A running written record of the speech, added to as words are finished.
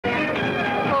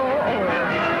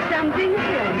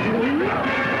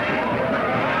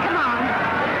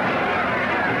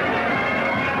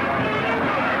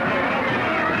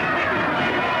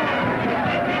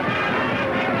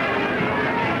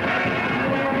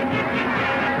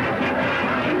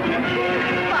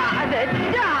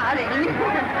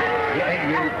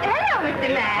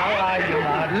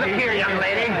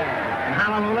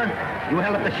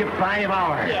ship 5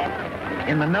 hours. Yes.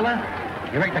 In Manila,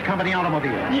 you wrecked a company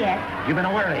automobile. Yes. You've been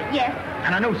a worry. Yes.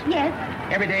 And a nuisance. Yes.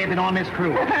 Every day you've been on this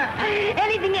crew.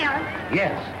 Anything else?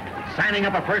 Yes. Signing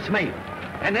up a first mate.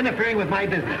 And interfering with my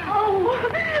business. Oh,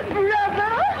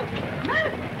 brother.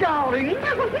 Darling.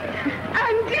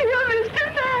 And dear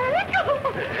Mr. Mac.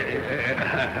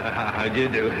 How do you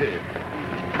do?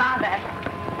 Father,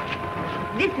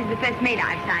 this is the first mate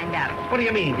I've signed up. What do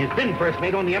you mean? He's been first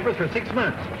mate on the Empress for 6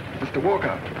 months. Mr.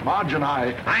 Walker, Marge and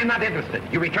I... I'm not interested.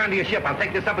 You return to your ship. I'll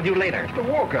take this up with you later. Mr.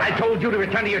 Walker... I told you to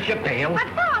return to your ship, Dale. But,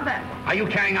 Father... Are you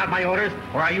carrying out my orders,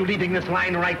 or are you leading this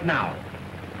line right now?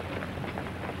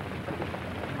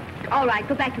 All right,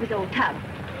 go back to his old tub.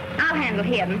 I'll handle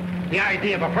him. The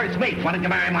idea of a first mate wanting to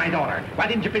marry my daughter. Why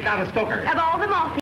didn't you pick out a stoker? Of all the moth